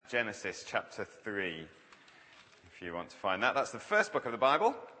Genesis chapter 3, if you want to find that. That's the first book of the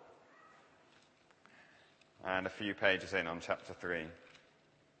Bible, and a few pages in on chapter 3.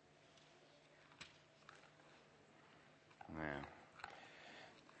 Now,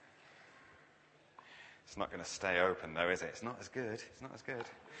 it's not going to stay open, though, is it? It's not as good. It's not as good.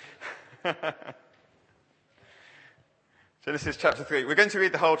 Genesis chapter 3. We're going to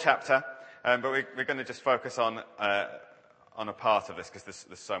read the whole chapter, but we're going to just focus on a part of this because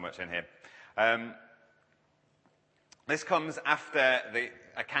there's so much in here. This comes after the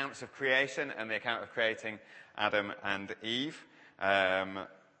accounts of creation and the account of creating Adam and Eve,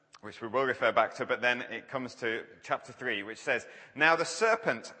 which we will refer back to, but then it comes to chapter 3, which says, "Now the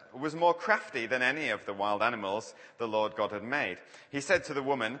serpent was more crafty than any of the wild animals the Lord God had made. He said to the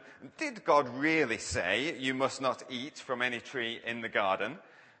woman, 'Did God really say you must not eat from any tree in the garden?'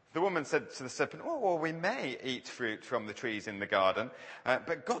 The woman said to the serpent, 'Oh, well, we may eat fruit from the trees in the garden,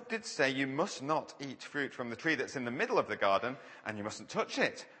 but God did say you must not eat fruit from the tree that's in the middle of the garden, and you mustn't touch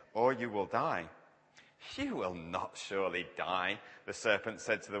it, or you will die.' 'You will not surely die,' the serpent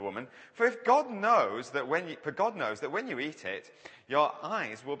said to the woman, for God knows that when you eat it, your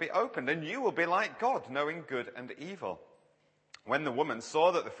eyes will be opened, and you will be like God, knowing good and evil.' When the woman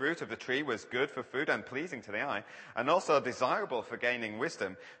saw that the fruit of the tree was good for food and pleasing to the eye, and also desirable for gaining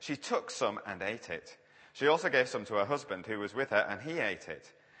wisdom, she took some and ate it. She also gave some to her husband who was with her, and he ate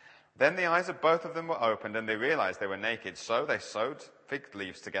it. Then the eyes of both of them were opened, and they realized they were naked, so they sewed fig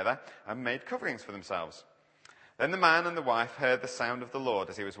leaves together and made coverings for themselves. Then the man and the wife heard the sound of the Lord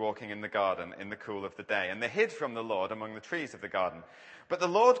as he was walking in the garden in the cool of the day, and they hid from the Lord among the trees of the garden. But the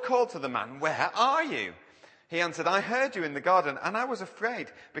Lord called to the man, 'Where are you?' He answered, 'I heard you in the garden, and I was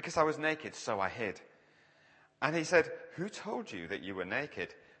afraid because I was naked, so I hid.' And he said, 'Who told you that you were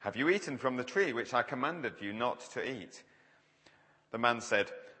naked? Have you eaten from the tree which I commanded you not to eat?' The man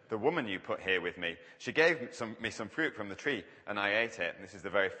said, 'The woman you put here with me, she gave me some fruit from the tree, and I ate it.'" And this is the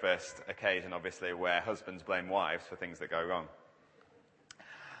very first occasion, obviously, where husbands blame wives for things that go wrong.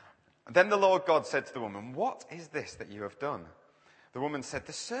 Then the Lord God said to the woman, "What is this that you have done?" The woman said,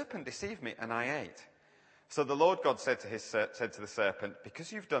 "The serpent deceived me, and I ate." So the Lord God said to the serpent,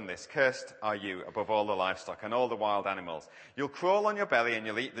 "Because you've done this, cursed are you above all the livestock and all the wild animals. You'll crawl on your belly and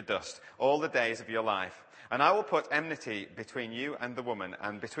you'll eat the dust all the days of your life. And I will put enmity between you and the woman,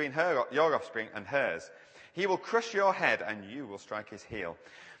 and between your offspring and hers. He will crush your head, and you will strike his heel."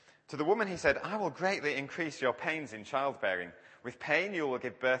 To the woman he said, "I will greatly increase your pains in childbearing. With pain you will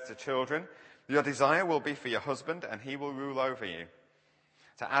give birth to children. Your desire will be for your husband, and he will rule over you."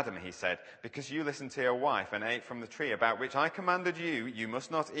 To Adam he said, "Because you listened to your wife and ate from the tree about which I commanded you, you must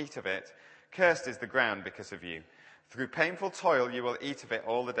not eat of it. Cursed is the ground because of you. Through painful toil you will eat of it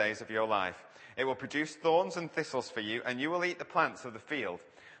all the days of your life. It will produce thorns and thistles for you, and you will eat the plants of the field.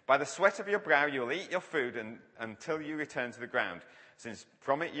 By the sweat of your brow you will eat your food until you return to the ground, since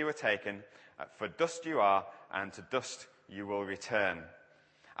from it you were taken. For dust you are, and to dust you will return."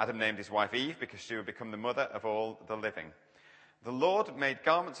 Adam named his wife Eve because she would become the mother of all the living. The Lord made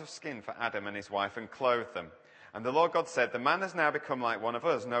garments of skin for Adam and his wife and clothed them. And the Lord God said, "The man has now become like one of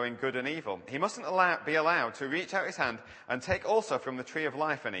us, knowing good and evil. He mustn't be allowed to reach out his hand and take also from the tree of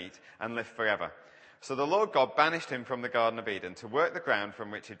life and eat and live forever." So the Lord God banished him from the Garden of Eden to work the ground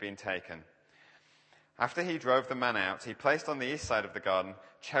from which he'd been taken. After he drove the man out, he placed on the east side of the garden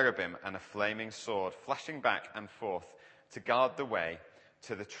cherubim and a flaming sword, flashing back and forth to guard the way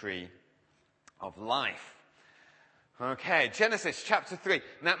to the tree of life. Okay, Genesis chapter 3.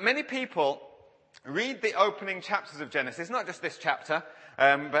 Now, many people read the opening chapters of Genesis, not just this chapter,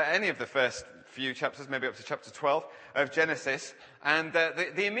 but any of the first few chapters, maybe up to chapter 12 of Genesis. And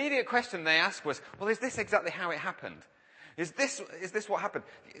the immediate question they ask was, well, is this exactly how it happened? Is this what happened?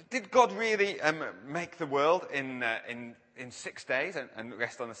 Did God really make the world in 6 days and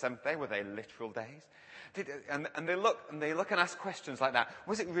rest on the seventh day? Were they literal days? And they look and ask questions like that.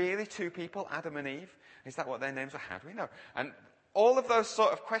 Was it really two people, Adam and Eve? Is that what their names were? How do we know? And all of those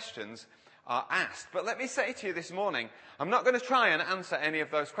sort of questions are asked. But let me say to you this morning, I'm not going to try and answer any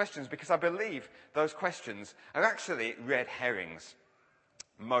of those questions because I believe those questions are actually red herrings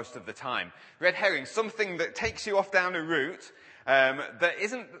most of the time. Red herrings, something that takes you off down a route that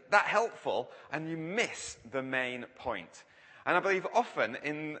isn't that helpful, and you miss the main point. And I believe often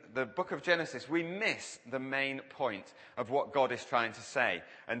in the book of Genesis, we miss the main point of what God is trying to say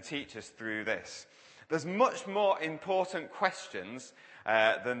and teach us through this. There's much more important questions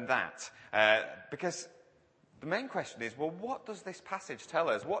than that. Because the main question is, well, what does this passage tell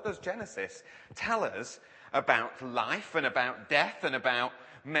us? What does Genesis tell us about life and about death and about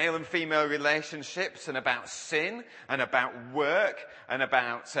male and female relationships and about sin and about work and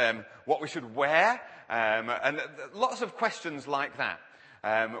about what we should wear and lots of questions like that,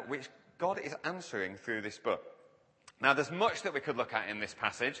 which God is answering through this book. Now, there's much that we could look at in this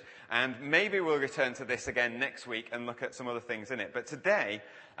passage, and maybe we'll return to this again next week and look at some other things in it. But today,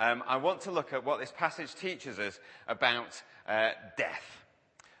 I want to look at what this passage teaches us about death.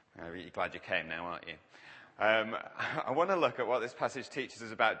 I'm really glad you came now, aren't you? I want to look at what this passage teaches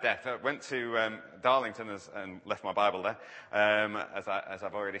us about death. I went to Darlington and left my Bible there, as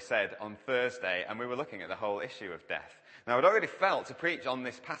I've already said, on Thursday, and we were looking at the whole issue of death. Now, I'd already felt to preach on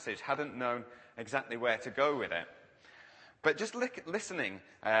this passage, hadn't known exactly where to go with it. But just listening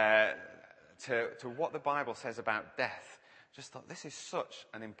to what the Bible says about death, just thought this is such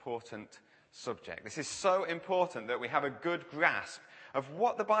an important subject. This is so important that we have a good grasp of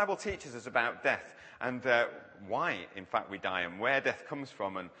what the Bible teaches us about death and why, in fact, we die and where death comes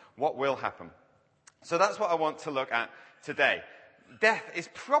from and what will happen. So that's what I want to look at today. Death is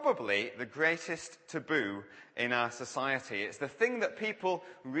probably the greatest taboo in our society. It's the thing that people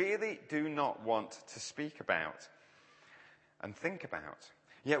really do not want to speak about and think about.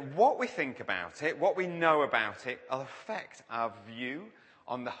 Yet what we think about it, what we know about it, will affect our view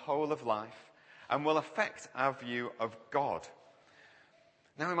on the whole of life and will affect our view of God.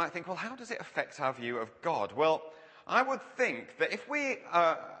 Now we might think, well, how does it affect our view of God? Well, I would think that if we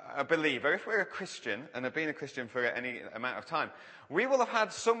are a believer, if we're a Christian and have been a Christian for any amount of time, we will have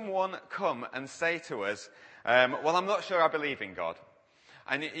had someone come and say to us, well, I'm not sure I believe in God.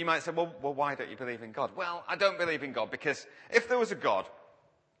 And you might say, well, why don't you believe in God? Well, I don't believe in God because if there was a God,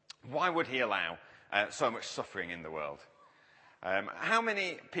 why would he allow so much suffering in the world? How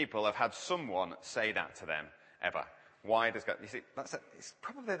many people have had someone say that to them ever? Why does God... You see, it's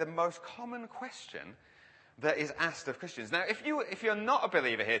probably the most common question that is asked of Christians. Now, if you're not a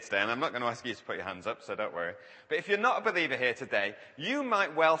believer here today, and I'm not going to ask you to put your hands up, so don't worry, but if you're not a believer here today, you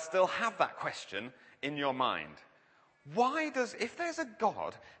might well still have that question in your mind. If there's a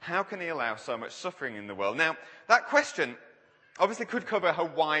God, how can he allow so much suffering in the world? Now, that question obviously could cover a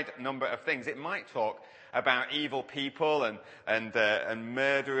wide number of things. It might talk about evil people and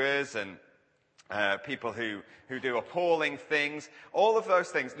murderers and people who do appalling things, all of those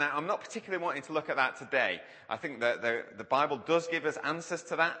things. Now, I'm not particularly wanting to look at that today. I think that the Bible does give us answers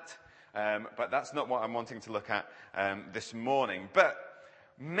to that, but that's not what I'm wanting to look at this morning. But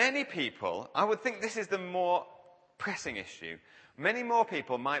many people, I would think this is the more pressing issue. Many more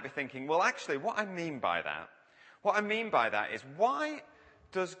people might be thinking, well, actually, what I mean by that is, why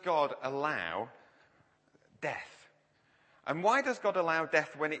does God allow death? And why does God allow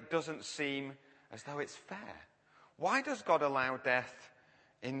death when it doesn't seem as though it's fair? Why does God allow death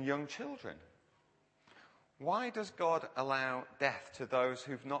in young children? Why does God allow death to those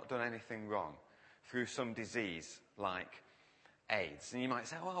who've not done anything wrong through some disease like AIDS? And you might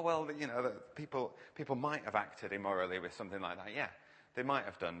say, oh, well, people might have acted immorally with something like that. Yeah, they might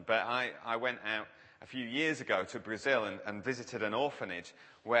have done. But I went out a few years ago to Brazil and visited an orphanage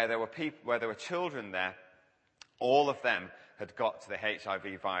where there were children there. All of them had got the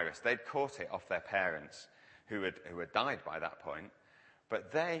HIV virus. They'd caught it off their parents who had died by that point.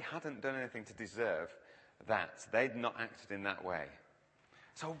 But they hadn't done anything to deserve that. They'd not acted in that way.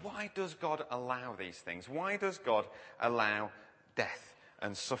 So why does God allow these things? Why does God allow death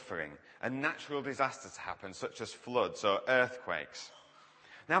and suffering and natural disasters to happen, such as floods or earthquakes?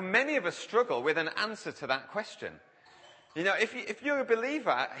 Now, many of us struggle with an answer to that question. If you're a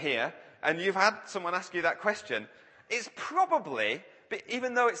believer here and you've had someone ask you that question, it's probably,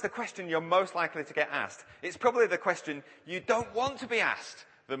 even though it's the question you're most likely to get asked, it's probably the question you don't want to be asked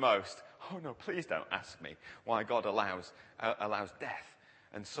the most. Oh no, please don't ask me why God allows death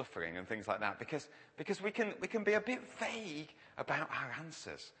and suffering and things like that, because we can be a bit vague about our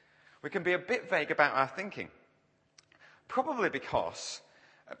answers. We can be a bit vague about our thinking. Probably because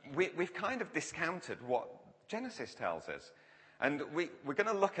we've kind of discounted what Genesis tells us. And we're going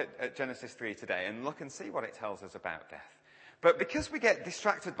to look at Genesis 3 today and look and see what it tells us about death. But because we get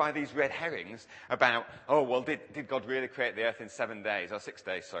distracted by these red herrings about, oh, well, did God really create the earth in 7 days, or 6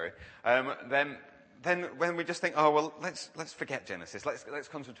 days, sorry, then when we just think, oh, well, let's forget Genesis. Let's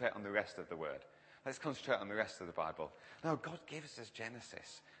concentrate on the rest of the Word. Let's concentrate on the rest of the Bible. No, God gives us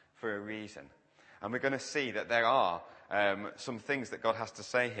Genesis for a reason. And we're going to see that there are some things that God has to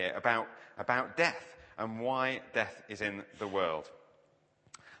say here about death and why death is in the world.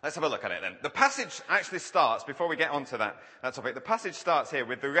 Let's have a look at it then. The passage actually starts, before we get onto that topic, the passage starts here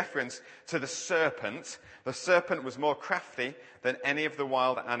with the reference to the serpent. The serpent was more crafty than any of the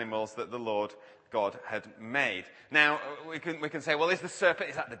wild animals that the Lord God had made. Now, we can say, well, is the serpent,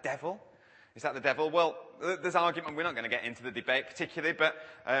 is that the devil? Is that the devil? Well, there's argument. We're not going to get into the debate particularly, but,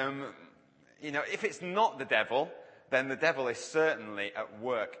 if it's not the devil, then the devil is certainly at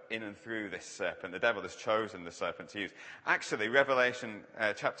work in and through this serpent. The devil has chosen the serpent to use. Actually, Revelation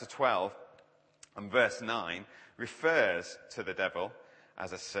chapter 12 and verse 9 refers to the devil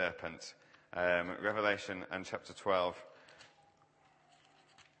as a serpent. Revelation and chapter 12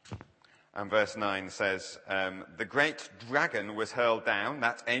 and verse 9 says, the great dragon was hurled down,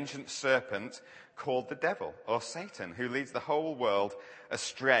 that ancient serpent called the devil, or Satan, who leads the whole world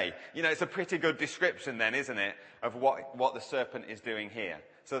astray. It's a pretty good description then, isn't it, of what the serpent is doing here.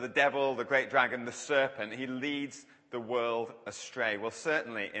 So the devil, the great dragon, the serpent, he leads the world astray. Well,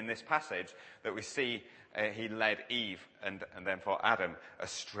 certainly in this passage that we see, he led Eve and then for Adam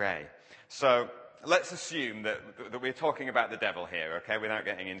astray. So let's assume that we're talking about the devil here, okay, without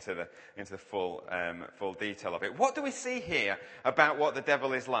getting into the full detail of it. What do we see here about what the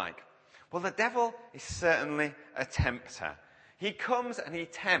devil is like? Well, the devil is certainly a tempter. He comes and he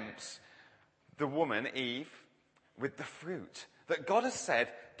tempts the woman, Eve, with the fruit that God has said,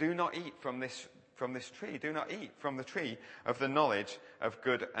 do not eat from this tree. Do not eat from the tree of the knowledge of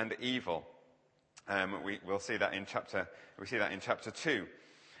good and evil. We'll see that in chapter 2.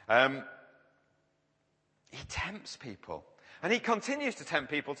 He tempts people. And he continues to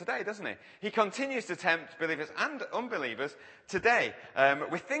tempt people today, doesn't he? He continues to tempt believers and unbelievers today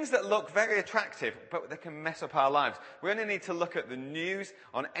with things that look very attractive, but they can mess up our lives. We only need to look at the news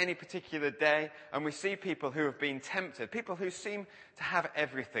on any particular day, and we see people who have been tempted, people who seem to have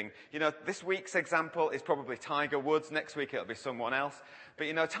everything. This week's example is probably Tiger Woods. Next week it'll be someone else.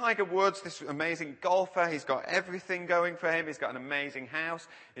 But Tiger Woods, this amazing golfer, he's got everything going for him. He's got an amazing house.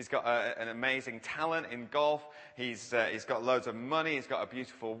 He's got an amazing talent in golf. He's got loads of money. He's got a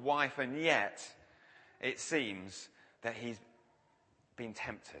beautiful wife. And yet, it seems that he's been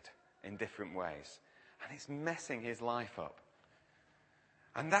tempted in different ways. And it's messing his life up.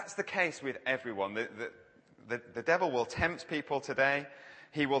 And that's the case with everyone. The devil will tempt people today.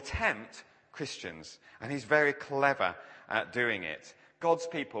 He will tempt Christians. And he's very clever at doing it. God's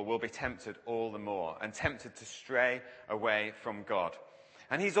people will be tempted all the more and tempted to stray away from God.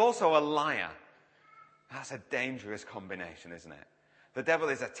 And he's also a liar. That's a dangerous combination, isn't it? The devil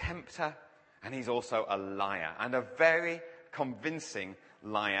is a tempter and he's also a liar, and a very convincing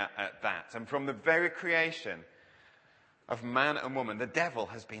liar at that. And from the very creation of man and woman, the devil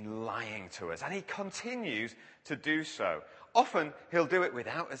has been lying to us, and he continues to do so. Often he'll do it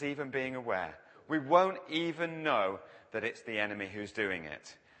without us even being aware. We won't even know that it's the enemy who's doing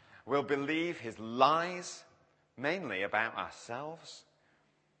it. We'll believe his lies, mainly about ourselves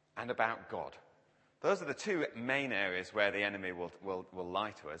and about God. Those are the two main areas where the enemy will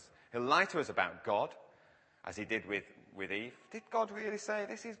lie to us. He'll lie to us about God, as he did with Eve. Did God really say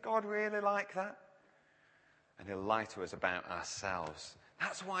this? Is God really like that? And he'll lie to us about ourselves.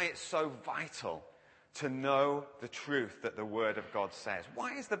 That's why it's so vital to know the truth that the Word of God says.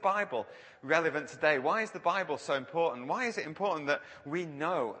 Why is the Bible relevant today? Why is the Bible so important? Why is it important that we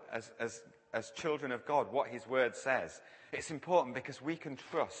know as children of God what His Word says? It's important because we can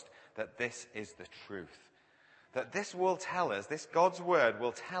trust that this is the truth. That this will tell us, this God's Word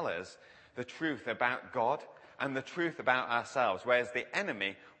will tell us the truth about God and the truth about ourselves, whereas the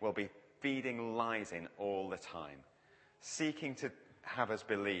enemy will be feeding lies in all the time, seeking to have us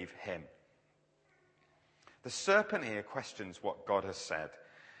believe him. The serpent here questions what God has said.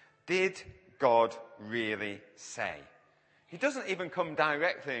 Did God really say? He doesn't even come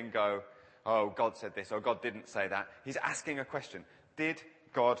directly and go, oh, God said this, or God didn't say that. He's asking a question. Did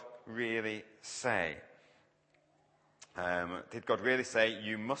God really say? Did God really say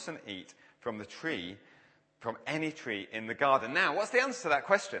you mustn't eat from any tree in the garden? Now, what's the answer to that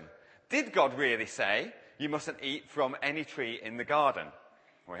question? Did God really say you mustn't eat from any tree in the garden?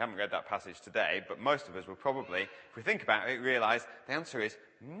 Well, we haven't read that passage today, but most of us will probably, if we think about it, realize the answer is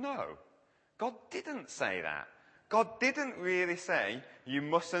no. God didn't say that. God didn't really say you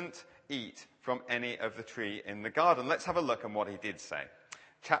mustn't eat from any of the tree in the garden. Let's have a look at what he did say.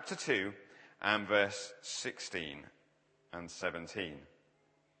 Chapter 2 and verse 16 and 17.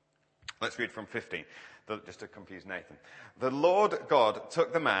 Let's read from 15, just to confuse Nathan. The Lord God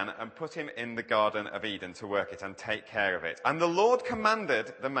took the man and put him in the Garden of Eden to work it and take care of it. And the Lord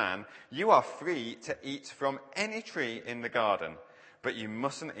commanded the man, you are free to eat from any tree in the garden, but you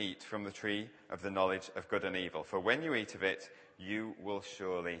mustn't eat from the tree of the knowledge of good and evil, for when you eat of it, you will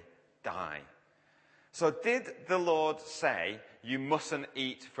surely die. So did the Lord say you mustn't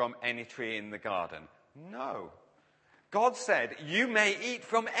eat from any tree in the garden? No. God said you may eat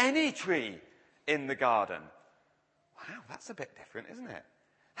from any tree in the garden. Wow, that's a bit different, isn't it?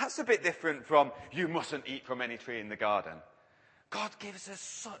 That's a bit different from, you mustn't eat from any tree in the garden. God gives us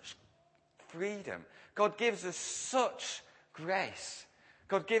such freedom. God gives us such grace.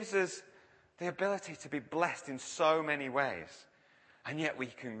 God gives us the ability to be blessed in so many ways. And yet we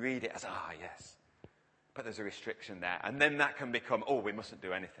can read it as, yes. But there's a restriction there. And then that can become, we mustn't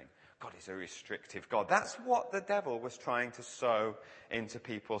do anything. God is a restrictive God. That's what the devil was trying to sow into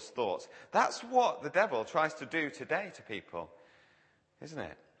people's thoughts. That's what the devil tries to do today to people, isn't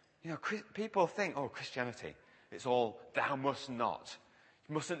it? People think, Christianity, it's all thou must not.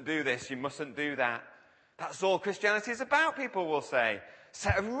 You mustn't do this, you mustn't do that. That's all Christianity is about, people will say.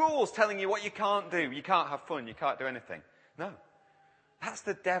 Set of rules telling you what you can't do. You can't have fun, you can't do anything. No. That's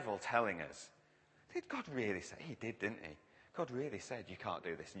the devil telling us. Did God really say? He did, didn't he? God really said you can't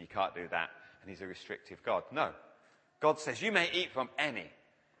do this and you can't do that, and he's a restrictive God. No. God says you may eat from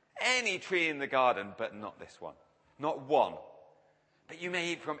any tree in the garden, but not this one. Not one. But you may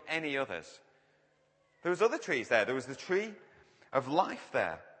eat from any others. There was other trees there. There was the tree of life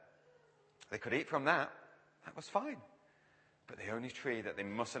there. They could eat from that. That was fine. But the only tree that they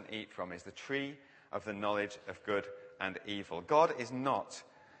mustn't eat from is the tree of the knowledge of good and evil. God is not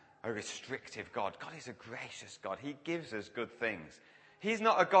a restrictive God. God is a gracious God. He gives us good things. He's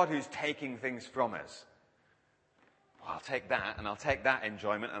not a God who's taking things from us. Well, I'll take that, and I'll take that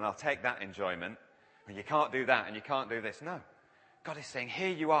enjoyment, and I'll take that enjoyment. And you can't do that, and you can't do this. No. God is saying, here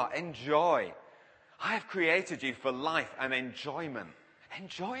you are, enjoy. I have created you for life and enjoyment.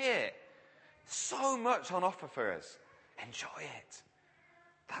 Enjoy it. So much on offer for us. Enjoy it.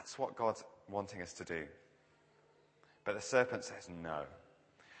 That's what God's wanting us to do. But the serpent says no.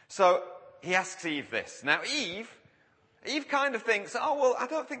 So he asks Eve this. Now Eve kind of thinks, I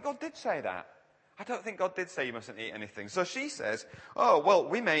don't think God did say that. I don't think God did say you mustn't eat anything. So she says,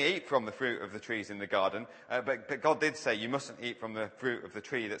 we may eat from the fruit of the trees in the garden, but God did say you mustn't eat from the fruit of the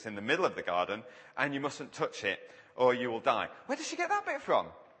tree that's in the middle of the garden, and you mustn't touch it, or you will die. Where does she get that bit from?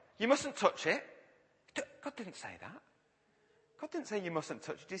 You mustn't touch it? God didn't say that. God didn't say you mustn't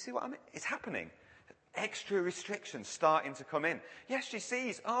touch it. Do you see what I mean? It's happening. Extra restrictions starting to come in. Yes, she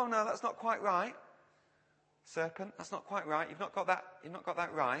sees, no, that's not quite right. Serpent, that's not quite right. You've not got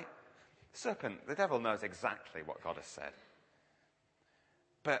that right. Serpent, the devil knows exactly what God has said.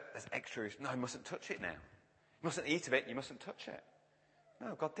 But there's extra, no, you mustn't touch it now. You mustn't eat of it, you mustn't touch it.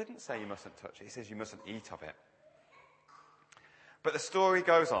 No, God didn't say you mustn't touch it. He says you mustn't eat of it. But the story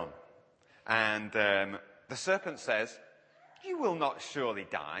goes on. And the serpent says, you will not surely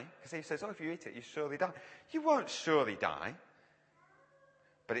die. Because he says, if you eat it, you surely die. You won't surely die.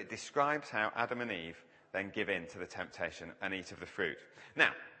 But it describes how Adam and Eve then give in to the temptation and eat of the fruit.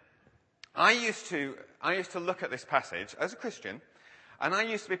 Now, I used to look at this passage as a Christian, and I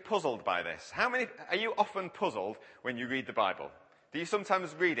used to be puzzled by this. Are you often puzzled when you read the Bible? Do you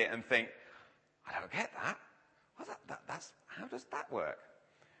sometimes read it and think, I don't get that? How does that work?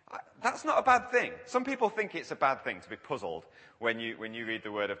 That's not a bad thing. Some people think it's a bad thing to be puzzled when you read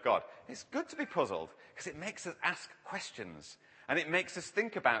the Word of God. It's good to be puzzled because it makes us ask questions and it makes us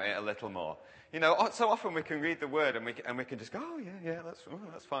think about it a little more. So often we can read the Word and we can just go,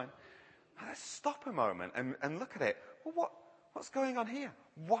 that's fine. Let's stop a moment and look at it. Well, what's going on here?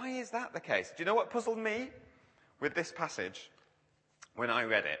 Why is that the case? Do you know what puzzled me with this passage when I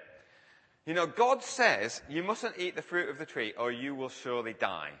read it? God says, you mustn't eat the fruit of the tree or you will surely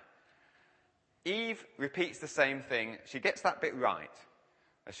die. Eve repeats the same thing. She gets that bit right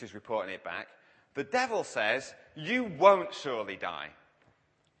as she's reporting it back. The devil says, you won't surely die.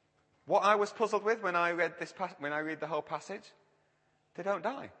 What I was puzzled with when I read the whole passage, they don't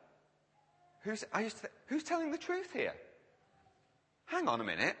die. Who's telling the truth here? Hang on a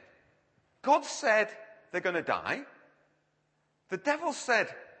minute. God said they're going to die. The devil said,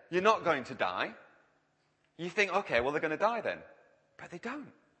 you're not going to die. You think, okay, well, they're going to die then. But they don't.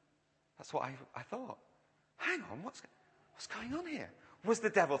 That's what I thought. Hang on, what's going on here? Was the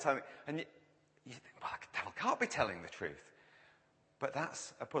devil telling... And you think, well, the devil can't be telling the truth. But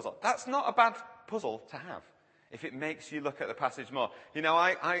that's a puzzle. That's not a bad puzzle to have, if it makes you look at the passage more.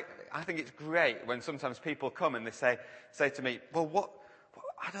 I think it's great when sometimes people come and they say to me, well,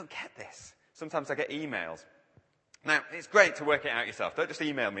 I don't get this. Sometimes I get emails. Now, it's great to work it out yourself. Don't just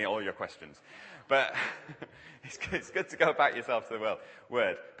email me all your questions. But it's good to go back yourself to the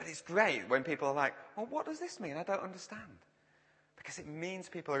Word. But it's great when people are like, well, what does this mean? I don't understand. Because it means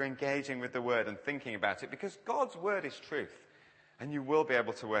people are engaging with the Word and thinking about it. Because God's Word is truth. And you will be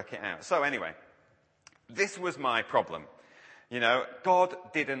able to work it out. So anyway, this was my problem. God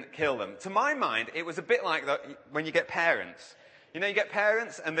didn't kill them. To my mind, it was a bit like when you get parents. You know, you get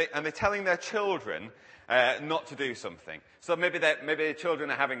parents and they're telling their children not to do something. So maybe the children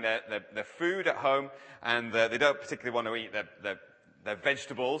are having their food at home and they don't particularly want to eat their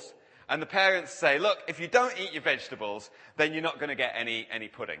vegetables. And the parents say, look, if you don't eat your vegetables, then you're not going to get any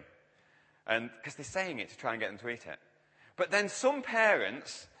pudding. And because they're saying it to try and get them to eat it. But then some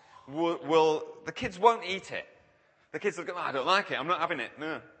parents the kids won't eat it. The kids will go, I don't like it, I'm not having it,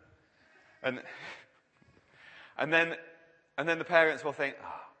 no. And then the parents will think,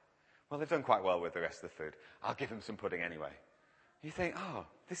 well, they've done quite well with the rest of the food. I'll give them some pudding anyway. You think,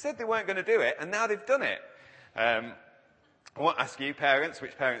 they said they weren't going to do it, and now they've done it. I won't ask you, parents,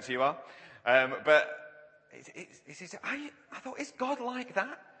 which parents you are. But I thought, is God like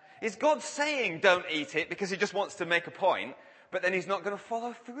that? Is God saying don't eat it because he just wants to make a point, but then he's not going to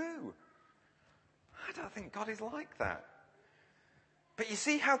follow through? I don't think God is like that. But you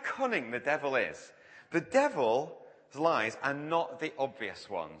see how cunning the devil is. The devil's lies are not the obvious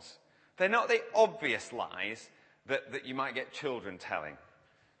ones. They're not the obvious lies that you might get children telling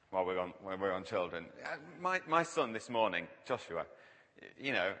while we're on children. My son this morning, Joshua,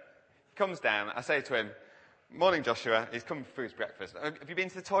 comes down. I say to him, morning, Joshua. He's come for his breakfast. Have you been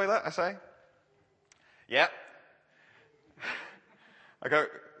to the toilet? I say. Yep. I go,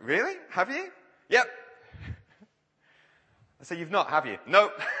 really? Have you? Yep. I say, you've not, have you?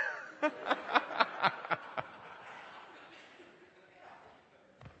 Nope.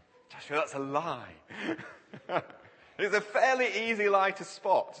 Joshua, that's a lie. It's a fairly easy lie to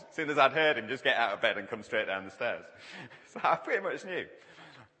spot, as soon as I'd heard him just get out of bed and come straight down the stairs. So I pretty much knew.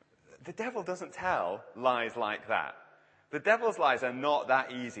 The devil doesn't tell lies like that. The devil's lies are not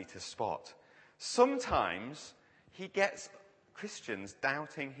that easy to spot. Sometimes he gets Christians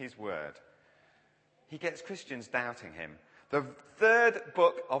doubting his word. He gets Christians doubting him. The third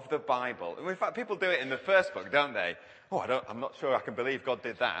book of the Bible. In fact, people do it in the first book, don't they? I'm not sure I can believe God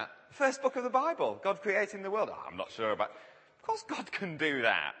did that. First book of the Bible, God creating the world. I'm not sure about... Of course God can do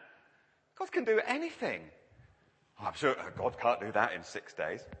that. God can do anything. I'm sure God can't do that in 6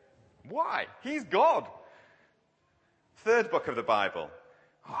 days. Why? He's God. Third book of the Bible.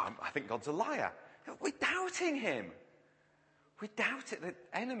 I think God's a liar. We're doubting him. We doubt it. The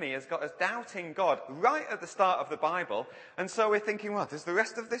enemy has got us doubting God right at the start of the Bible. And so we're thinking, does the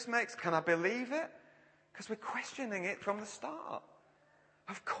rest of this make sense? Can I believe it? Because we're questioning it from the start.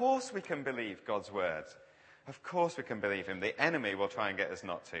 Of course we can believe God's words. Of course we can believe him. The enemy will try and get us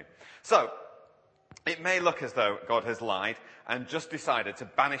not to. So, it may look as though God has lied and just decided to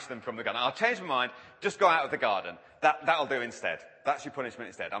banish them from the garden. I'll change my mind. Just go out of the garden. That'll do instead. That's your punishment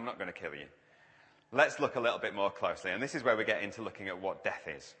instead. I'm not going to kill you. Let's look a little bit more closely. And this is where we get into looking at what death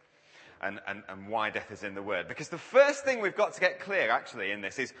is and why death is in the word. Because the first thing we've got to get clear, actually, in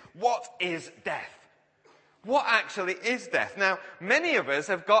this is, what is death? What actually is death? Now, many of us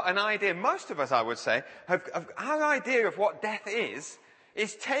have got an idea, most of us, I would say, our idea of what death is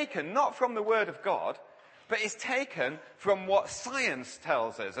taken not from the Word of God, but is taken from what science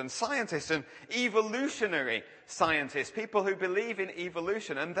tells us. And scientists and evolutionary scientists, people who believe in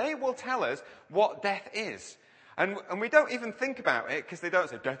evolution, and they will tell us what death is. And we don't even think about it because they don't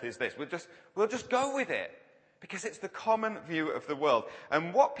say, death is this. We'll just go with it because it's the common view of the world.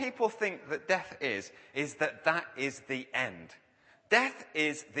 And what people think that death is that is the end. Death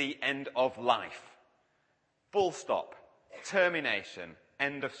is the end of life. Full stop. Termination.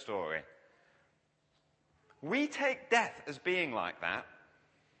 End of story. We take death as being like that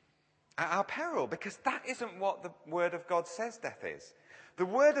at our peril, because that isn't what the Word of God says death is. The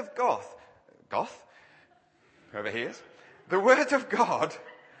Word of Goth, whoever he is, the Word of God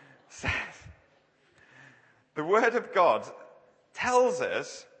says, the Word of God tells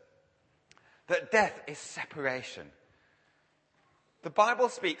us that death is separation. The Bible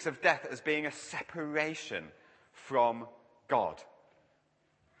speaks of death as being a separation from God.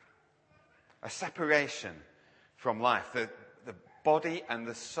 A separation from life. The body and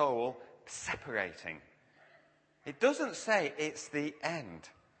the soul separating. It doesn't say it's the end.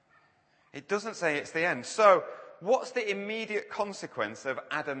 It doesn't say it's the end. So, what's the immediate consequence of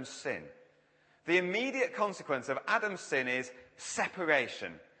Adam's sin? The immediate consequence of Adam's sin is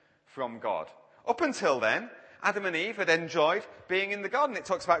separation from God. Up until then, Adam and Eve had enjoyed being in the garden. It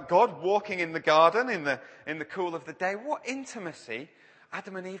talks about God walking in the garden in the cool of the day. What intimacy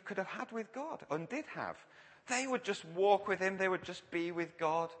Adam and Eve could have had with God, and did have. They would just walk with him. They would just be with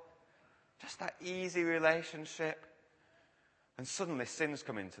God. Just that easy relationship. And suddenly sin's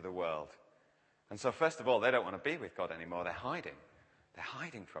come into the world. And so first of all, they don't want to be with God anymore. They're hiding. They're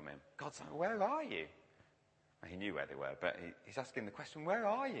hiding from him. God's like, where are you? Well, he knew where they were, but he's asking the question, where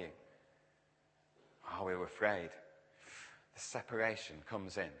are you? Oh, we were afraid. the separation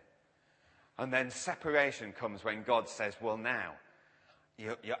comes in. And then separation comes when God says, well, now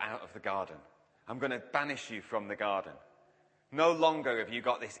you're out of the garden. I'm going to banish you from the garden. No longer have you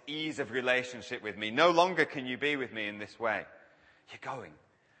got this ease of relationship with me. No longer can you be with me in this way. You're going.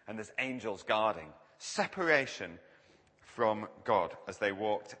 And there's angels guarding. Separation from God as they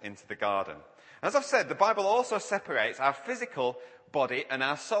walked into the garden. As I've said, the Bible also separates our physical body and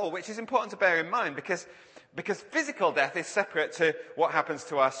our soul, which is important to bear in mind because physical death is separate to what happens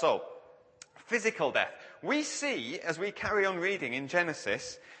to our soul. Physical death. We see, as we carry on reading in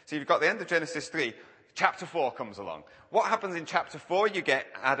Genesis, so you've got the end of Genesis 3, chapter 4 comes along. What happens in chapter 4? You get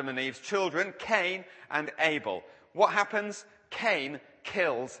Adam and Eve's children, Cain and Abel. What happens? Cain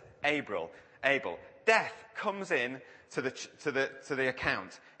kills Abel. Death comes in to the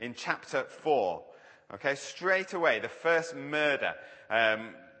account in chapter 4. Okay, straight away, the first murder.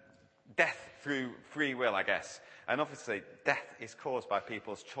 Death through free will, I guess. And obviously, death is caused by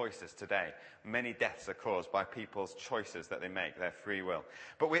people's choices today. Many deaths are caused by people's choices that they make, their free will.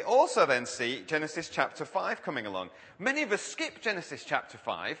 But we also then see Genesis chapter 5 coming along. Many of us skip Genesis chapter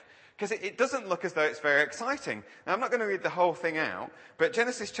 5 because it doesn't look as though it's very exciting. Now, I'm not going to read the whole thing out, but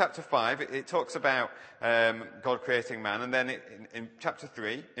Genesis chapter 5, it talks about God creating man, and then in chapter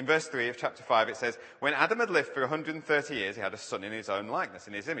 3, in verse 3 of chapter 5, it says, when Adam had lived for 130 years, he had a son in his own likeness,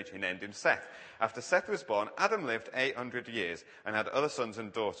 in his image. He named him Seth. After Seth was born, Adam lived 800 years and had other sons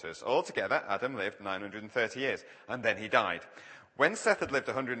and daughters. Altogether, Adam lived 930 years, and then he died. When Seth had lived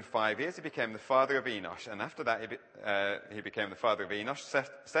 105 years, he became the father of Enosh. And after that, he became the father of Enosh.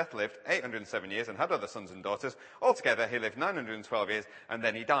 Seth lived 807 years and had other sons and daughters. Altogether, he lived 912 years, and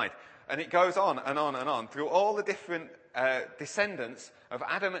then he died. And it goes on and on and on through all the different descendants of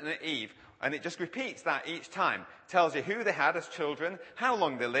Adam and Eve. And it just repeats that each time. Tells you who they had as children, how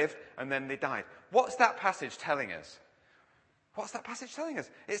long they lived, and then they died. What's that passage telling us? What's that passage telling us?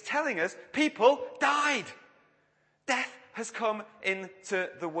 It's telling us people died. Death has come into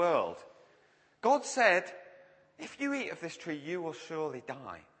the world. God said, if you eat of this tree, you will surely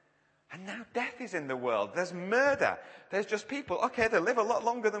die. And now death is in the world. There's murder. There's just people. Okay, they live a lot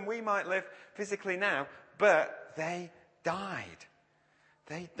longer than we might live physically now, but they died.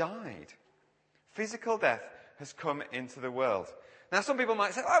 They died. Physical death has come into the world. Now some people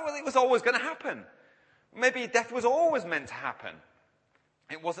might say, oh, well, it was always going to happen. Maybe death was always meant to happen.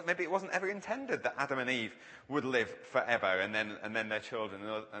 Maybe it wasn't ever intended that Adam and Eve would live forever and then their children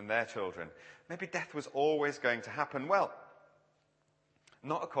and their children. Maybe death was always going to happen. Well,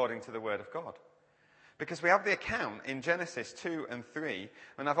 not according to the Word of God. Because we have the account in Genesis 2 and 3,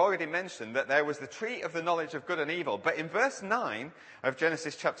 and I've already mentioned that there was the tree of the knowledge of good and evil. But in verse 9 of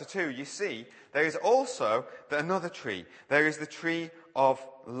Genesis chapter 2, you see there is also another tree. There is the tree of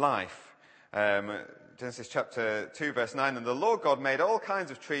life. Genesis chapter 2, verse 9, and the Lord God made all kinds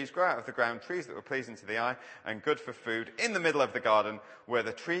of trees grow out of the ground, trees that were pleasing to the eye and good for food. In the middle of the garden were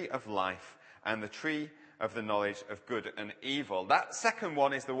the tree of life and the tree of the knowledge of good and evil. That second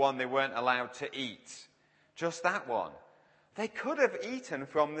one is the one they weren't allowed to eat. Just that one. They could have eaten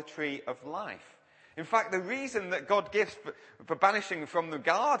from the tree of life. In fact, the reason that God gives for banishing from the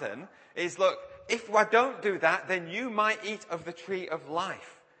garden is, look, if I don't do that, then you might eat of the tree of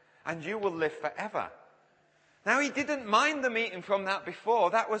life and you will live forever. Now, he didn't mind them eating from that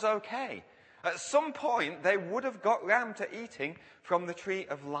before. That was okay. At some point, they would have got round to eating from the tree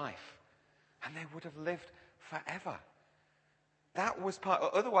of life. And they would have lived forever. That was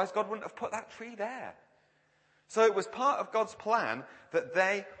otherwise God wouldn't have put that tree there. So it was part of God's plan that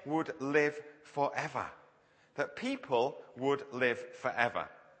they would live forever. That people would live forever.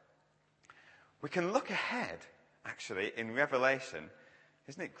 We can look ahead, actually, in Revelation.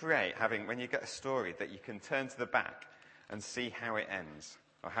 Isn't it great when you get a story that you can turn to the back and see how it ends,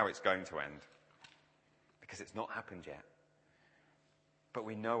 or how it's going to end? Because it's not happened yet. But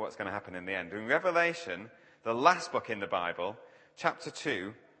we know what's going to happen in the end. In Revelation, the last book in the Bible, chapter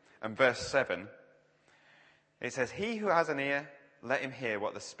 2 and verse 7, it says, he who has an ear, let him hear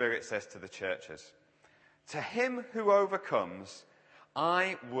what the Spirit says to the churches. To him who overcomes,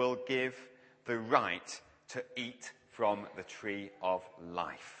 I will give the right to eat from the tree of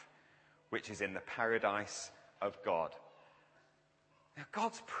life, which is in the paradise of God. Now,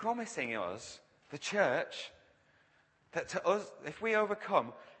 God's promising us, the church, that to us, if we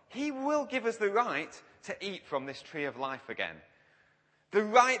overcome, he will give us the right to eat from this tree of life again. The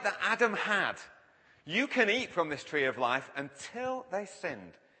right that Adam had. You can eat from this tree of life until they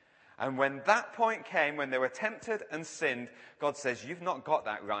sinned. And when that point came, when they were tempted and sinned, God says, you've not got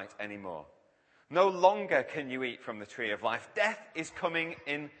that right anymore. No longer can you eat from the tree of life. Death is coming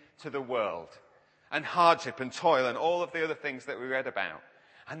into the world. and hardship and toil and all of the other things that we read about.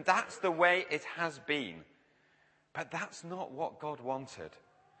 And that's the way it has been. But that's not what God wanted.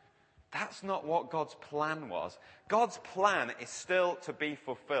 That's not what God's plan was. God's plan is still to be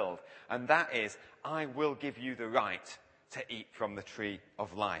fulfilled. And that is, I will give you the right to eat from the tree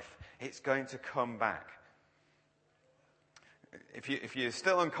of life. It's going to come back. If you're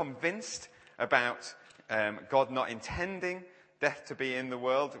still unconvinced about God not intending death to be in the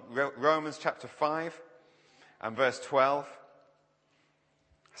world, Romans chapter 5 and verse 12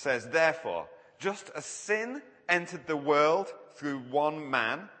 says, therefore, just as sin entered the world through one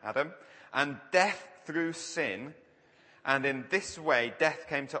man, Adam, and death through sin, and in this way death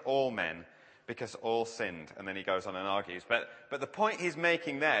came to all men because all sinned. And then he goes on and argues. But the point he's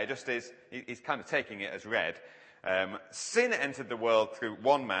making there just is, he's kind of taking it as read. Sin entered the world through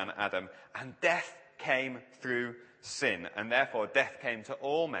one man, Adam, and death came through sin, and therefore death came to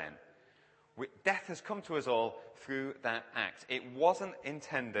all men. Death has come to us all through that act. It wasn't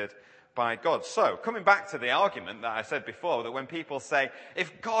intended by God. So, coming back to the argument that I said before, that when people say,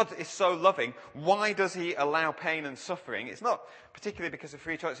 if God is so loving, why does he allow pain and suffering? It's not particularly because of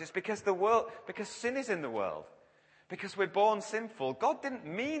free choice, it's because because sin is in the world. Because we're born sinful. God didn't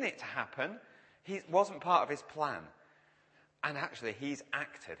mean it to happen. It wasn't part of his plan. And actually, he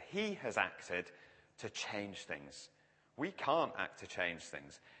has acted to change things. We can't act to change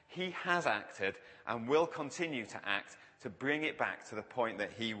things. He has acted and will continue to act to bring it back to the point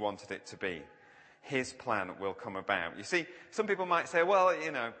that he wanted it to be. His plan will come about. You see, some people might say, well,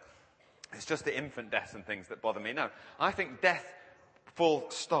 it's just the infant deaths and things that bother me. No, I think death, full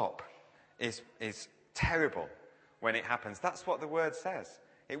stop, is terrible when it happens. That's what the word says.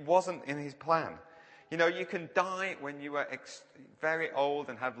 It wasn't in his plan. You can die when you are very old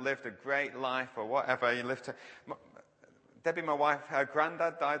and have lived a great life or whatever. Debbie, my wife, her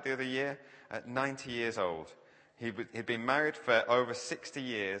granddad died the other year at 90 years old. He'd been married for over 60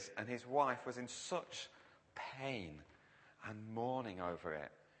 years, and his wife was in such pain and mourning over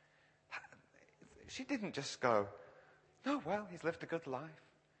it. She didn't just go, no, well, he's lived a good life.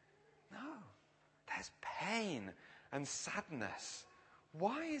 No, there's pain and sadness.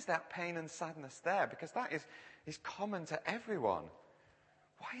 Why is that pain and sadness there? Because that is common to everyone.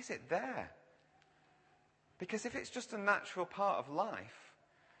 Why is it there? Because if it's just a natural part of life,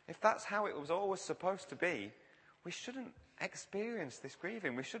 if that's how it was always supposed to be, we shouldn't experience this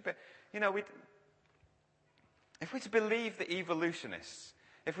grieving. We should be, if we're to believe the evolutionists,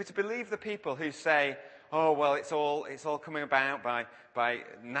 if we're to believe the people who say, oh, well, it's all coming about by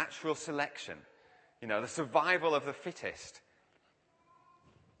natural selection, the survival of the fittest,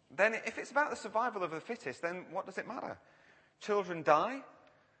 then if it's about the survival of the fittest, then what does it matter? Children die?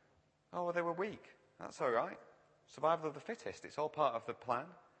 Oh, well, they were weak. That's all right. Survival of the fittest. It's all part of the plan.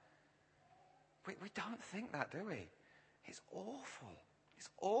 We don't think that, do we? It's awful. It's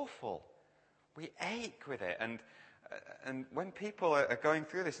awful. We ache with it. And when people are going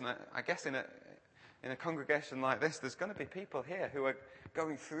through this, and I guess in a congregation like this, there's going to be people here who are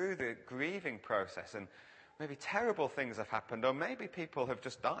going through the grieving process, and maybe terrible things have happened, or maybe people have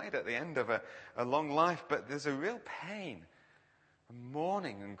just died at the end of a long life, but there's a real pain, and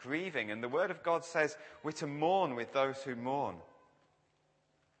mourning and grieving. And the Word of God says we're to mourn with those who mourn.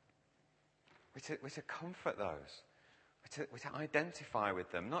 We're to comfort those. We're to identify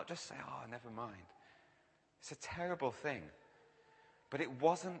with them, not just say, oh, never mind. It's a terrible thing. But it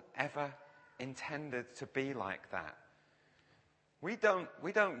wasn't ever intended to be like that. We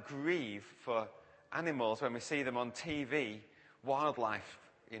don't grieve for animals when we see them on TV, wildlife,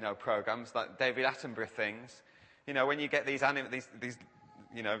 programs like David Attenborough things. When you get these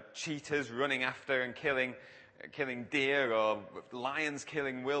cheetahs running after and killing deer, or lions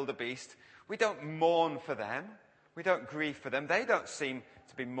killing wildebeest. We don't mourn for them. We don't grieve for them. They don't seem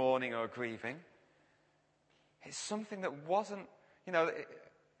to be mourning or grieving. It's something that wasn't,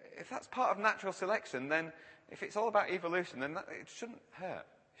 if that's part of natural selection, then if it's all about evolution, then it shouldn't hurt.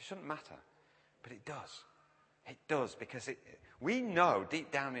 It shouldn't matter. But it does. It does, because we know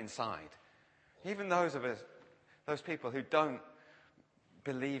deep down inside, even those people who don't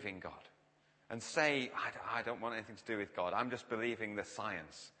believe in God and say, I don't want anything to do with God, I'm just believing the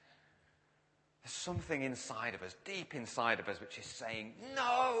science. There's something inside of us, deep inside of us, which is saying,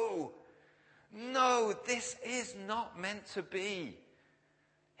 no, this is not meant to be.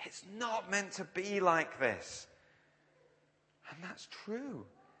 It's not meant to be like this. And that's true.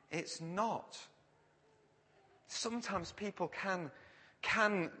 It's not. Sometimes people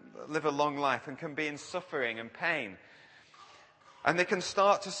can live a long life and can be in suffering and pain. And they can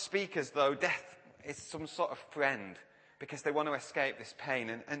start to speak as though death is some sort of friend because they want to escape this pain.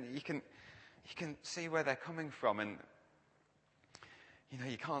 And you can see where they're coming from, and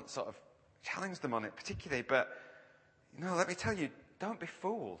you can't sort of challenge them on it particularly, but let me tell you, don't be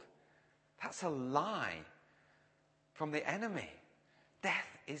fooled. That's a lie from the enemy.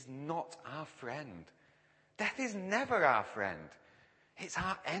 Death is not our friend. Death is never our friend. It's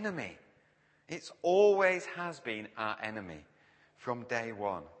our enemy. It always has been our enemy from day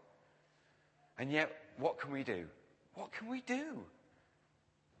one. And yet, what can we do? What can we do?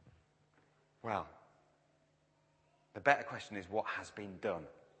 Well, the better question is what has been done?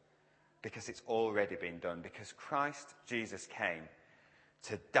 Because it's already been done. Because Christ Jesus came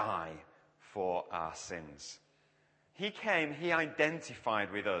to die for our sins. He came, he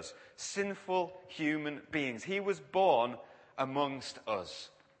identified with us, sinful human beings. He was born amongst us.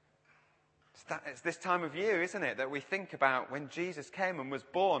 It's this time of year, isn't it, that we think about when Jesus came and was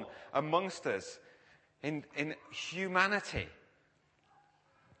born amongst us in humanity.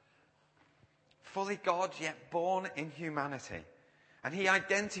 Fully God, yet born in humanity. And he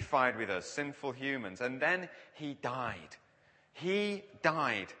identified with us, sinful humans. And then he died. He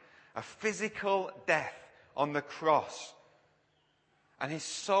died a physical death on the cross. And his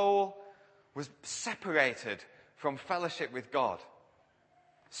soul was separated from fellowship with God.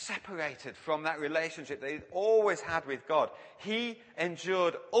 Separated from that relationship that he'd always had with God. He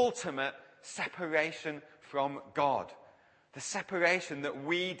endured ultimate separation from God. The separation that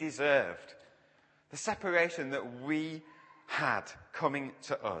we deserved. The separation that we had coming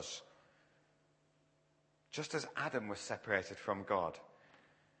to us. Just as Adam was separated from God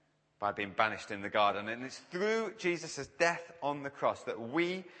by being banished in the garden. And it's through Jesus' death on the cross that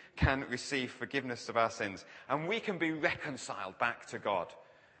we can receive forgiveness of our sins. And we can be reconciled back to God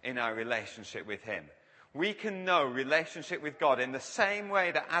in our relationship with him. We can know relationship with God in the same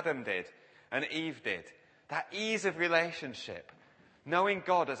way that Adam did and Eve did. That ease of relationship. Knowing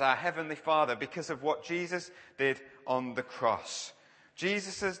God as our Heavenly Father because of what Jesus did on the cross.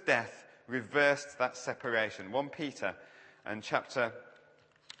 Jesus' death reversed that separation. 1 Peter and chapter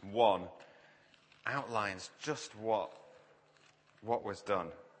 1 outlines just what was done.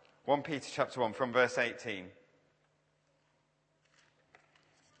 1 Peter chapter 1 from verse 18.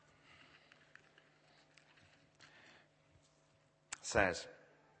 Says,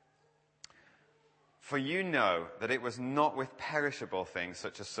 "For you know that it was not with perishable things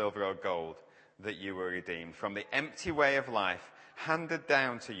such as silver or gold that you were redeemed from the empty way of life handed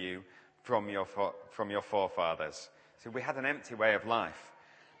down to you from your forefathers." So we had an empty way of life.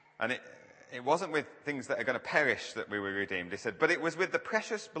 And it wasn't with things that are going to perish that we were redeemed. He said, but it was with the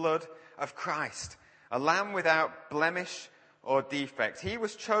precious blood of Christ, a lamb without blemish or defect. He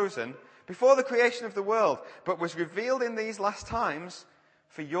was chosen before the creation of the world, but was revealed in these last times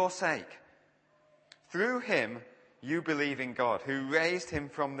for your sake. Through him, you believe in God, who raised him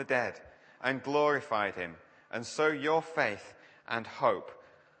from the dead and glorified him. And so your faith and hope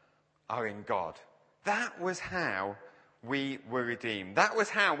are in God. That was how we were redeemed. That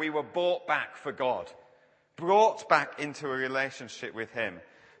was how we were bought back for God. Brought back into a relationship with him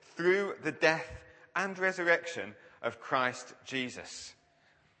through the death and resurrection of Christ Jesus.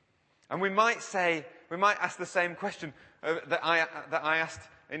 And we might ask the same question that I asked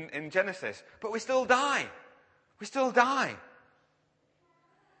in Genesis, but we still die. We still die.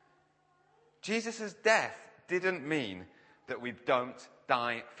 Jesus' death didn't mean that we don't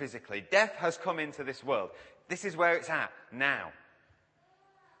die physically. Death has come into this world. This is where it's at now.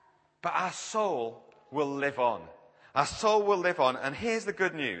 But our soul will live on. Our soul will live on. And here's the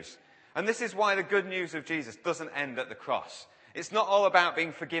good news. And this is why the good news of Jesus doesn't end at the cross. It's not all about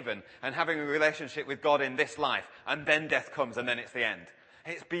being forgiven and having a relationship with God in this life, and then death comes and then it's the end.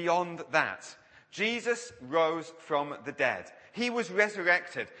 It's beyond that. Jesus rose from the dead. He was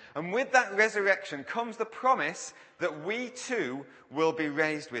resurrected. And with that resurrection comes the promise that we too will be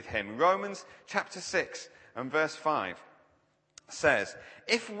raised with him. Romans chapter 6 and verse 5 says,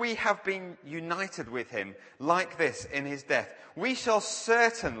 if we have been united with him like this in his death, we shall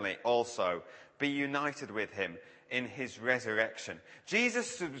certainly also be united with him in his resurrection.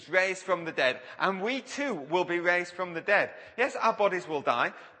 Jesus was raised from the dead, and we too will be raised from the dead. Yes, our bodies will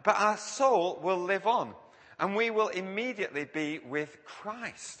die, but our soul will live on, and we will immediately be with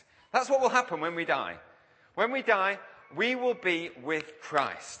Christ. That's what will happen when we die. When we die, we will be with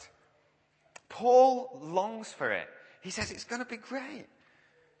Christ. Paul longs for it. He says it's going to be great.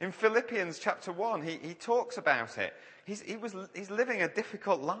 In Philippians chapter 1, he talks about it. He's living a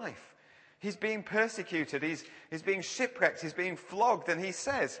difficult life. He's being persecuted. He's being shipwrecked. He's being flogged. And he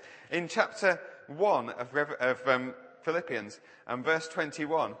says in chapter 1 of Philippians and verse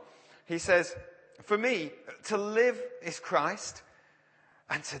 21, he says, for me, to live is Christ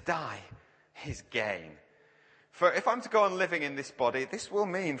and to die is gain. For if I'm to go on living in this body, this will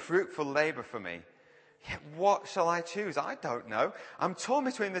mean fruitful labour for me. Yet what shall I choose? I don't know. I'm torn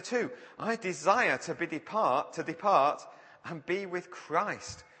between the two. I desire to depart and be with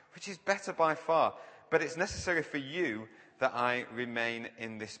Christ, which is better by far. But it's necessary for you that I remain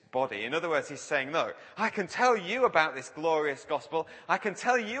in this body. In other words, he's saying, look, I can tell you about this glorious gospel. I can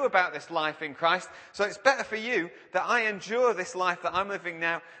tell you about this life in Christ. So it's better for you that I endure this life that I'm living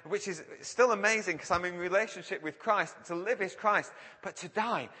now, which is still amazing because I'm in relationship with Christ. To live is Christ. But to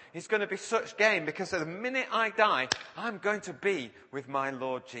die is going to be such gain because the minute I die, I'm going to be with my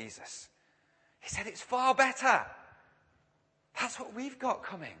Lord Jesus. He said it's far better. That's what we've got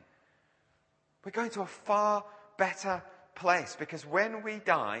coming. We're going to a far better place because when we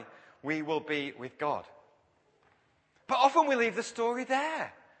die, we will be with God. But often we leave the story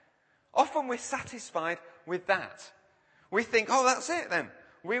there. Often we're satisfied with that. We think, oh, that's it then.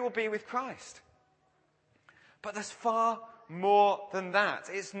 We will be with Christ. But there's far more than that.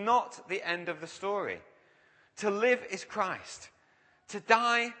 It's not the end of the story. To live is Christ. To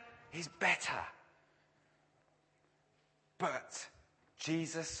die is better. But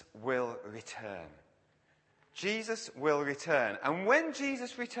Jesus will return. Jesus will return. And when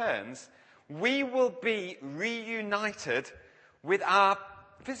Jesus returns, we will be reunited with our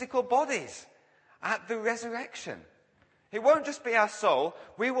physical bodies at the resurrection. It won't just be our soul.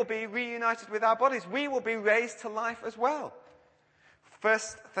 We will be reunited with our bodies. We will be raised to life as well. 1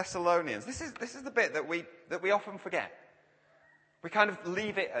 Thessalonians. This is the bit that we often forget. We kind of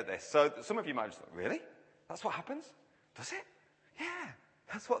leave it at this. So some of you might just think, really? That's what happens? Does it? Yeah,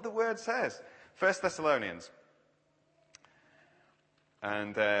 that's what the word says. 1 Thessalonians.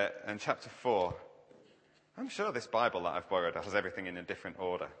 And chapter 4. I'm sure this Bible that I've borrowed has everything in a different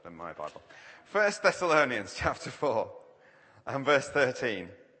order than my Bible. 1 Thessalonians chapter 4 and verse 13.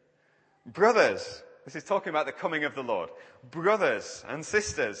 Brothers, this is talking about the coming of the Lord. Brothers and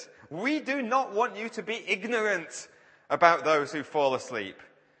sisters, we do not want you to be ignorant about those who fall asleep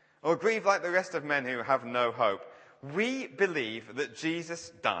or grieve like the rest of men who have no hope. We believe that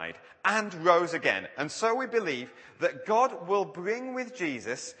Jesus died and rose again. And so we believe that God will bring with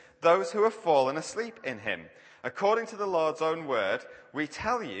Jesus those who have fallen asleep in him. According to the Lord's own word, we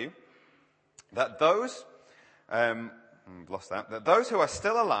tell you that those who are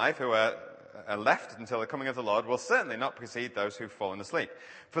still alive, who are left until the coming of the Lord, will certainly not precede those who've fallen asleep.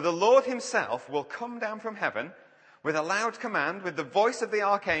 For the Lord himself will come down from heaven with a loud command, with the voice of the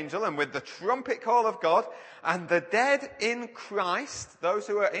archangel, and with the trumpet call of God, and the dead in Christ, those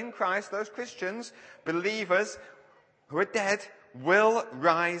who are in Christ, those Christians, believers who are dead, will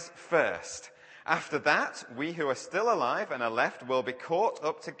rise first. After that, we who are still alive and are left will be caught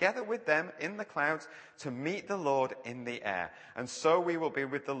up together with them in the clouds to meet the Lord in the air. And so we will be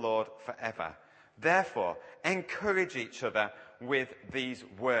with the Lord forever. Therefore, encourage each other with these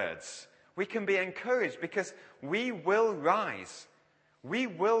words. We can be encouraged because we will rise. We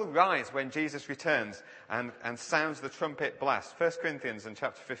will rise when Jesus returns and sounds the trumpet blast. 1 Corinthians in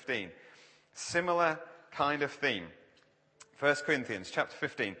chapter 15. Similar kind of theme. 1 Corinthians chapter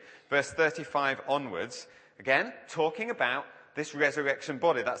 15, verse 35 onwards. Again, talking about this resurrection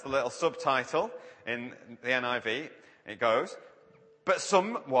body. That's the little subtitle in the NIV. It goes, but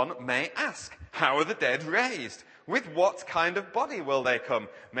someone may ask, how are the dead raised? With what kind of body will they come?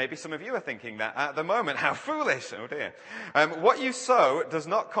 Maybe some of you are thinking that at the moment. How foolish. Oh dear. What you sow does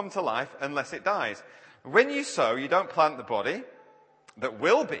not come to life unless it dies. When you sow, you don't plant the body that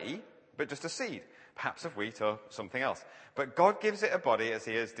will be, but just a seed, perhaps of wheat or something else. But God gives it a body as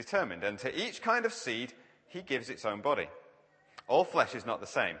he has determined, and to each kind of seed, he gives its own body. All flesh is not the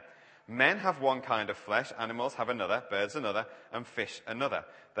same. Men have one kind of flesh, animals have another, birds another, and fish another.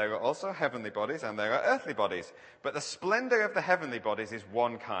 There are also heavenly bodies and there are earthly bodies. But the splendor of the heavenly bodies is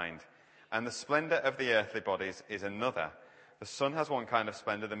one kind, and the splendor of the earthly bodies is another. The sun has one kind of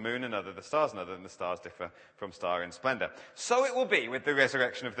splendor, the moon another, the stars another, and the stars differ from star in splendor. So it will be with the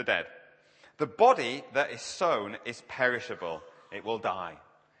resurrection of the dead. The body that is sown is perishable. It will die.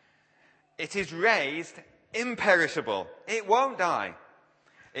 It is raised imperishable. It won't die.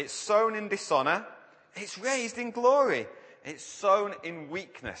 It's sown in dishonor. It's raised in glory. It's sown in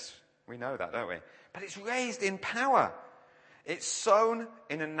weakness. We know that, don't we? But it's raised in power. It's sown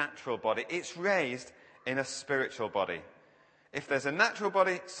in a natural body. It's raised in a spiritual body. If there's a natural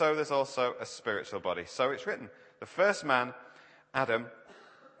body, so there's also a spiritual body. So it's written, the first man, Adam,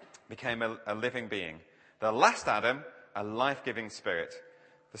 became a living being. The last Adam, a life-giving spirit.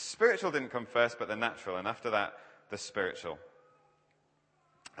 The spiritual didn't come first, but the natural. And after that, the spiritual.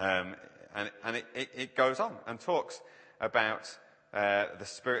 And it goes on and talks about the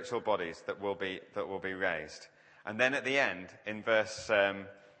spiritual bodies that will be raised. And then at the end, in verse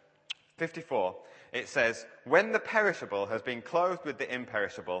 54, it says, when the perishable has been clothed with the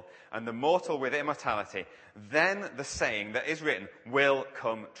imperishable and the mortal with immortality, then the saying that is written will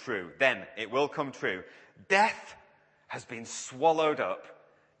come true. Then it will come true. Death has been swallowed up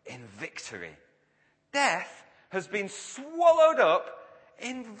in victory. Death has been swallowed up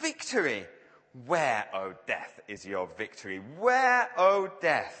in victory. Where, O death, is your victory? Where, O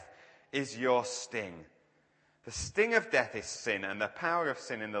death, is your sting? The sting of death is sin, and the power of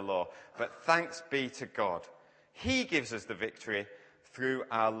sin in the law. But thanks be to God. He gives us the victory through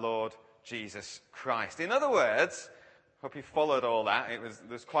our Lord Jesus Christ. In other words, hope you followed all that.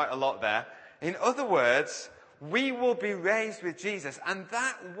 There's quite a lot there. In other words, we will be raised with Jesus, and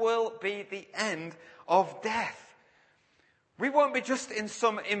that will be the end of death. We won't be just in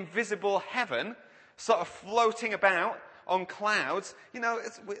some invisible heaven, sort of floating about on clouds.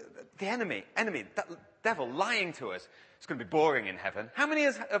 It's the enemy, that devil lying to us. It's going to be boring in heaven. How many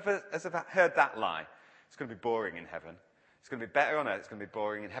has heard that lie? It's going to be boring in heaven. It's going to be better on earth. It's going to be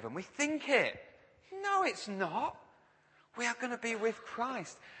boring in heaven. We think it. No, it's not. We are going to be with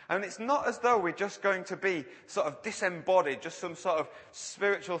Christ. And it's not as though we're just going to be sort of disembodied, just some sort of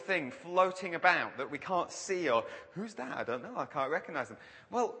spiritual thing floating about that we can't see, or who's that? I don't know. I can't recognize them.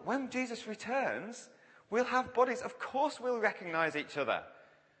 Well, when Jesus returns, we'll have bodies. Of course we'll recognize each other.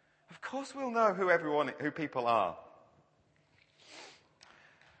 Of course we'll know who people are.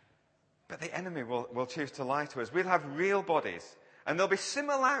 But the enemy will choose to lie to us. We'll have real bodies. And there'll be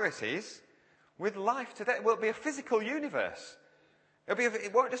similarities with life today. It will be a physical universe.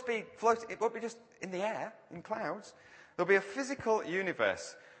 It won't just be floating. It won't be just in the air, in clouds. There'll be a physical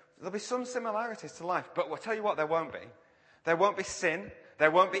universe. There'll be some similarities to life. But I'll tell you what there won't be. There won't be sin.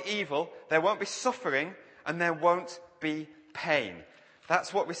 There won't be evil. There won't be suffering. And there won't be pain.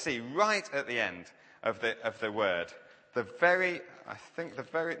 That's what we see right at the end of the word. The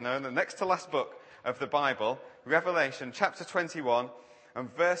next to last book of the Bible, Revelation chapter 21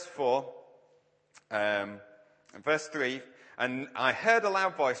 and verse 4, verse 3, and I heard a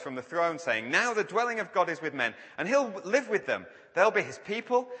loud voice from the throne saying, now the dwelling of God is with men, and he'll live with them. They'll be his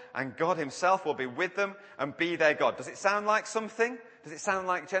people, and God himself will be with them and be their God. Does it sound like something? Does it sound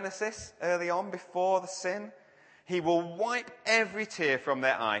like Genesis early on before the sin? He will wipe every tear from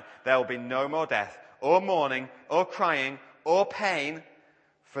their eye. There will be no more death, or mourning, or crying, or pain,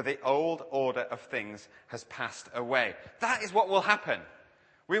 for the old order of things has passed away. That is what will happen.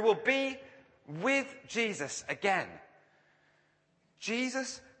 We will be with Jesus again.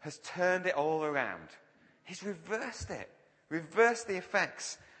 Jesus has turned it all around. He's reversed it. Reversed the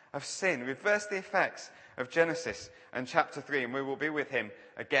effects of sin. Reversed the effects of Genesis and chapter 3. And we will be with him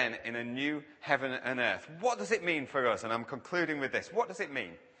again in a new heaven and earth. What does it mean for us? And I'm concluding with this. What does it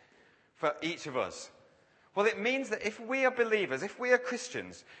mean for each of us? Well, it means that if we are believers, if we are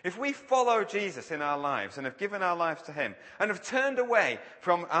Christians, if we follow Jesus in our lives and have given our lives to him and have turned away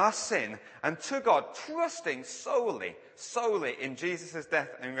from our sin and to God, trusting solely in Jesus'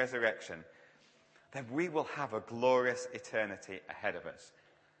 death and resurrection, then we will have a glorious eternity ahead of us.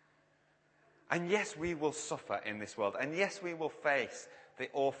 And yes, we will suffer in this world. And yes, we will face the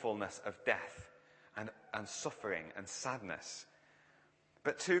awfulness of death and suffering and sadness.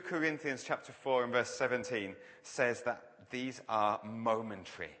 But 2 Corinthians chapter 4 and verse 17 says that these are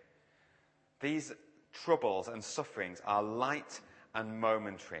momentary. These troubles and sufferings are light and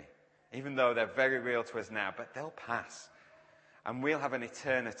momentary, even though they're very real to us now, but they'll pass. And we'll have an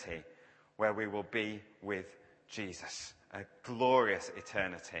eternity where we will be with Jesus, a glorious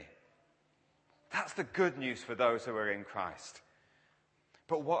eternity. That's the good news for those who are in Christ.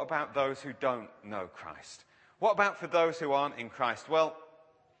 But what about those who don't know Christ? What about for those who aren't in Christ? Well,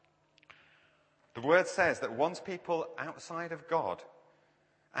 the word says that once people outside of God,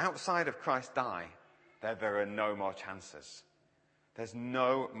 outside of Christ die, there are no more chances. There's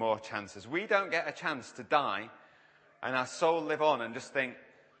no more chances. We don't get a chance to die and our soul live on and just think,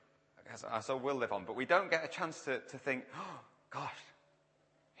 our soul will live on, but we don't get a chance to think, oh, gosh,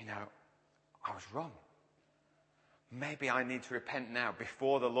 I was wrong. Maybe I need to repent now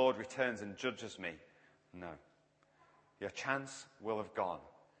before the Lord returns and judges me. No. Your chance will have gone.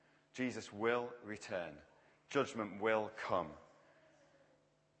 Jesus will return. Judgment will come.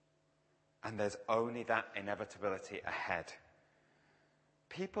 And there's only that inevitability ahead.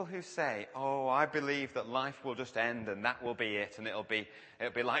 People who say, oh, I believe that life will just end and that will be it and it'll be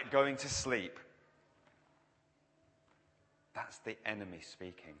like going to sleep. That's the enemy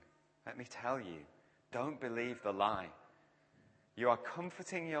speaking. Let me tell you, don't believe the lie. You are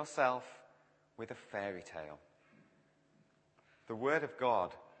comforting yourself with a fairy tale. the Word of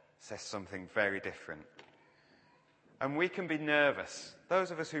God says something very different. And we can be nervous. Those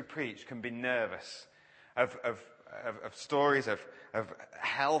of us who preach can be nervous of stories of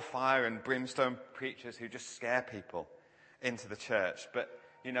hellfire and brimstone preachers who just scare people into the church. But,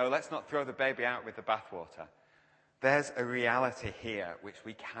 let's not throw the baby out with the bathwater. There's a reality here which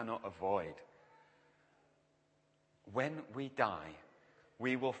we cannot avoid. When we die,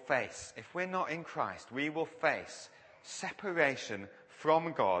 we will face, if we're not in Christ, we will face separation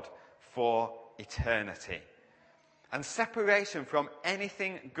from God for eternity. And separation from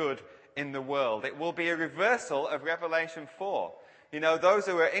anything good in the world. It will be a reversal of Revelation 4. Those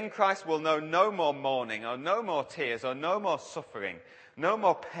who are in Christ will know no more mourning, or no more tears, or no more suffering, no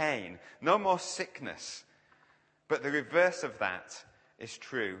more pain, no more sickness. But the reverse of that is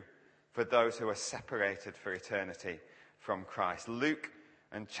true for those who are separated for eternity from Christ. Luke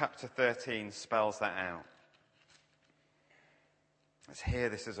and chapter 13 spells that out. Let's hear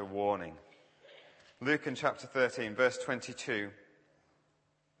this as a warning. Luke in chapter 13, verse 22.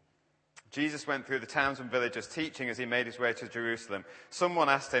 Jesus went through the towns and villages teaching as he made his way to Jerusalem. Someone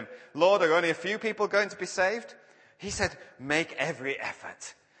asked him, "Lord, are only a few people going to be saved?" He said, "Make every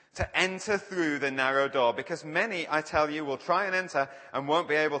effort to enter through the narrow door, because many, I tell you, will try and enter and won't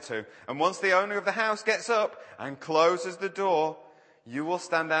be able to. And once the owner of the house gets up and closes the door, you will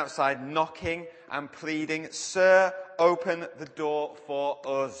stand outside knocking and pleading, 'Sir, open the door for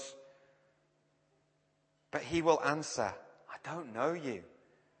us.' But he will answer, 'I don't know you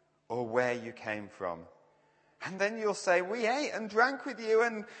or where you came from.' And then you'll say, 'We ate and drank with you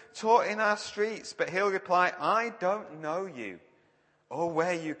and taught in our streets.' But he'll reply, 'I don't know you or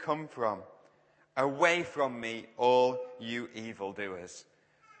where you come from. Away from me, all you evildoers.'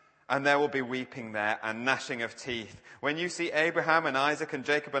 And there will be weeping there and gnashing of teeth when you see Abraham and Isaac and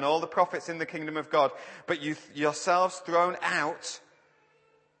Jacob and all the prophets in the kingdom of God, but you yourselves thrown out.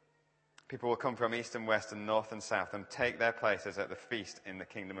 People will come from east and west and north and south and take their places at the feast in the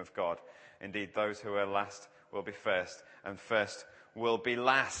kingdom of God. Indeed, those who are last will be first, and first will be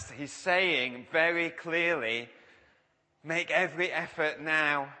last." He's saying very clearly, make every effort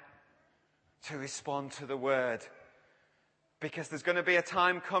now to respond to the word. Because there's going to be a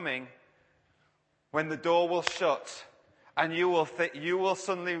time coming when the door will shut and you will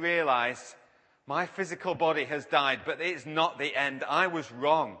suddenly realize, my physical body has died, but it's not the end. I was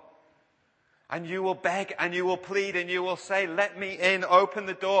wrong. And you will beg and you will plead and you will say, "Let me in, open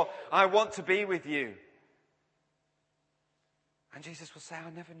the door. I want to be with you." And Jesus will say,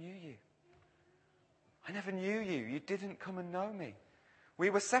 "I never knew you. I never knew you. You didn't come and know me." We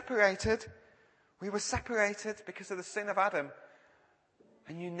were separated. We were separated because of the sin of Adam.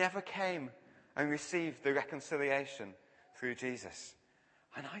 And you never came and received the reconciliation through Jesus.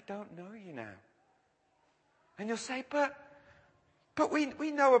 And I don't know you now. And you'll say, but we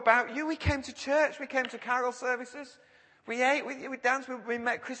know about you. We came to church. We came to carol services. We ate, we danced, we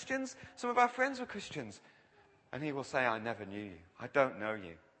met Christians. Some of our friends were Christians. And he will say, "I never knew you. I don't know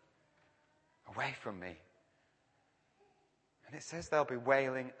you. Away from me." And it says there'll be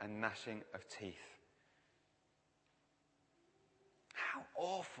wailing and gnashing of teeth. How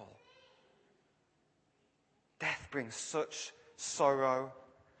awful. Death brings such sorrow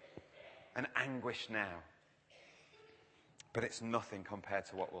and anguish now. But it's nothing compared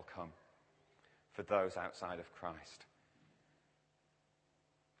to what will come for those outside of Christ.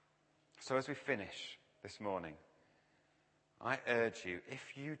 So as we finish this morning, I urge you,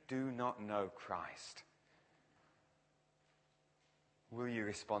 if you do not know Christ, will you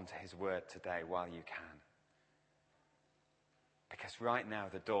respond to his word today while you can? Because right now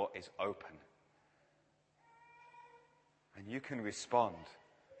the door is open. And you can respond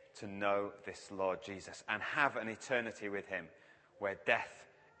to know this Lord Jesus and have an eternity with him where death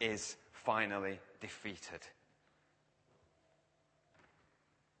is finally defeated.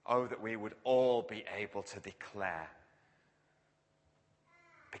 Oh, that we would all be able to declare,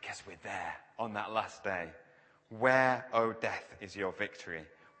 because we're there on that last day, "Where, O death, is your victory?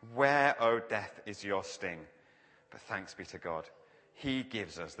 Where, O death, is your sting?" But thanks be to God, he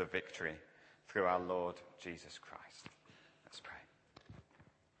gives us the victory through our Lord Jesus Christ. Let's pray.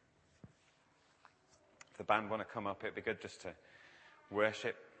 If the band want to come up, it'd be good just to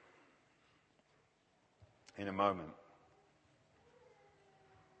worship in a moment.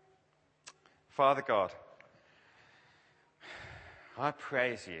 Father God, I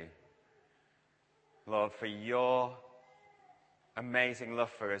praise you, Lord, for your amazing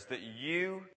love for us, that you